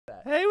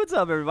Hey, what's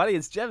up, everybody?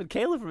 It's Jeff and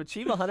Caleb from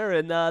Achievement Hunter,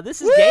 and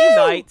this is game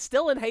night,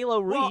 still in Halo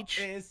Reach.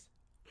 What is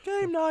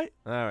game night?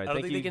 All right, I don't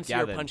thank think you, they can see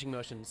Gavin. your punching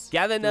motions.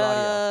 Gavin, through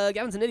audio.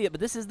 Gavin's an idiot,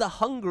 but this is the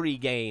Hungry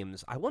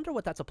Games. I wonder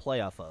what that's a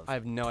playoff of. I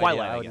have no Twilight,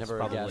 idea. I would guess, never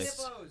probably.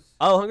 guess.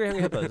 Oh,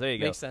 Hungry Hippos. There you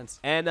go. Makes sense.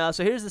 And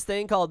so here's this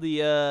thing called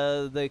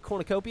the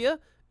cornucopia.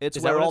 It's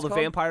Is that where what all it's the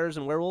called? vampires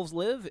and werewolves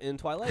live in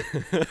Twilight.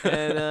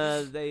 And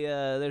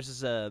there's this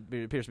there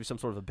appears to be some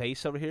sort of a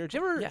base over here.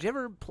 Did you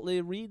ever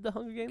read the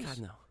Hunger Games? God,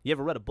 no. You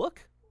ever read a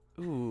book?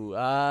 Ooh,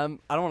 I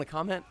don't want to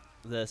comment.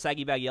 The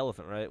saggy baggy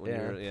elephant, right? When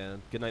Yeah. you're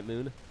Goodnight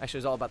Moon. Actually,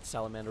 it's all about the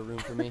salamander room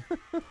for me.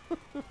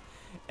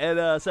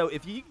 And so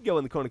if you can go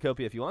in the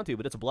cornucopia if you want to,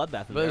 but it's a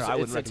bloodbath in But there. I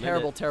wouldn't it's a recommend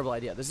terrible, it. terrible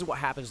idea. This is what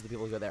happens to the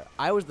people who go there.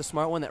 I was the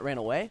smart one that ran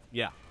away,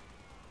 Yeah.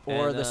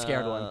 or And, the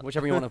scared one,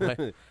 whichever you want to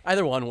play.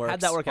 Either one works.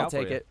 How'd that work I'll out for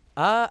take you? it.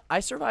 I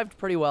survived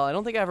pretty well. I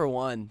don't think I ever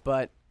won,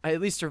 but I at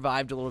least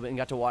survived a little bit and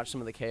got to watch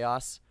some of the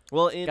chaos.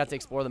 Well, Got to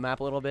explore the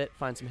map a little bit,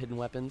 find some hidden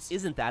weapons.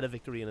 isn't that a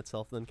victory in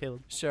itself then,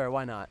 Caleb? Sure,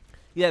 why not?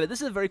 Yeah, but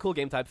this is a very cool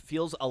game type.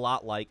 Feels a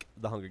lot like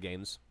the Hunger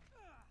Games.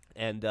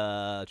 And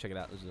check it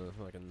out. This is a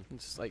fucking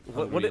It's just like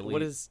Hungry what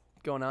elite. is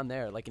going on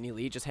there? Like an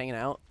elite just hanging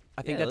out?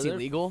 I think Yeah, that's they're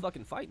illegal.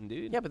 Fucking fighting,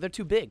 dude. Yeah, but they're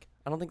too big.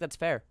 I don't think that's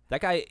fair. That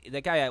guy.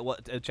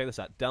 Check this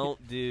out.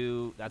 Don't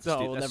do. That's No,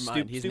 a well, that's never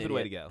mind. He's an stupid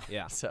way to idiot. go.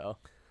 Yeah. So,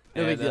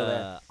 no big deal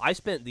there. I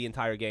spent the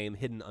entire game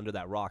hidden under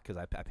that rock because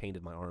I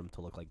painted my arm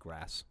to look like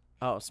grass.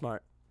 Oh,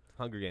 smart.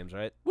 Hunger Games,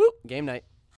 right? Whoop. Game night.